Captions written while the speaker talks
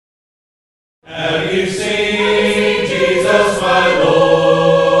Have you seen Jesus my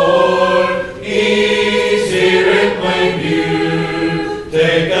Lord? He's here in plain view.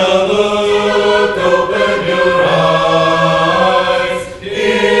 Take a look, open your eyes.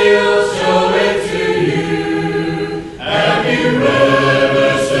 He'll show it to you. Have you ever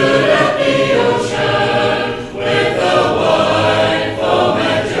stood at the ocean with the white foam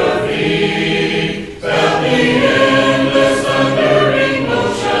at your feet? Felt the endless thundering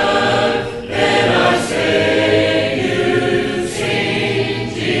motion? Then I say you've seen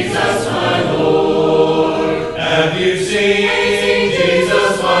Jesus my Lord. Have you seen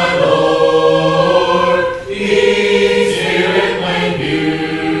Jesus my Lord? He's here in plain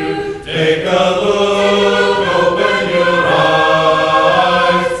view. Take a look, open your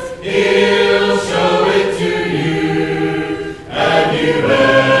eyes. He'll show it to you. Have you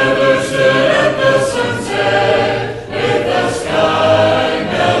ever stood at the sunset with the sky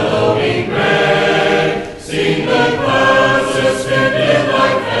mellowing red? Seen the clouds suspended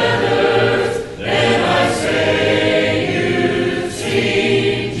like feathers? Then I say you've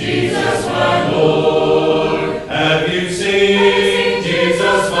seen Jesus my Lord. Have you seen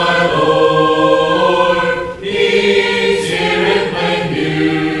Jesus my Lord? He's here in plain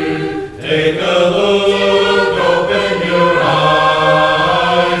view. Take a look, open your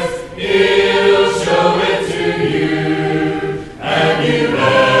eyes. He'll show it to you. Have you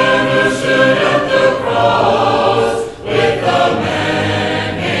ever stood at the cross with the man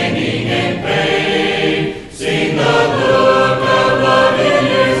hanging in pain? Seen the look of love in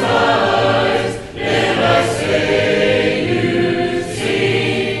his eyes? Then I say you've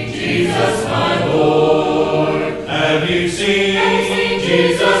seen Jesus my Lord. Have you seen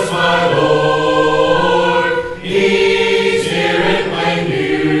Jesus my Lord? He's here in plain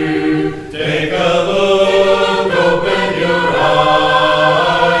view. Take a look, open your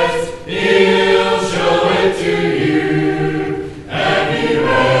eyes. He'll show it to you. Have you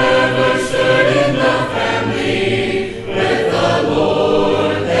ever stood in the family with the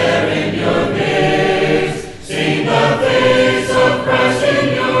Lord there in your midst? Seen the face of Christ in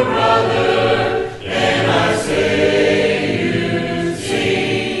your brother? Then I say you've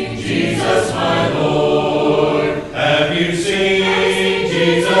seen Jesus my Lord. Have you seen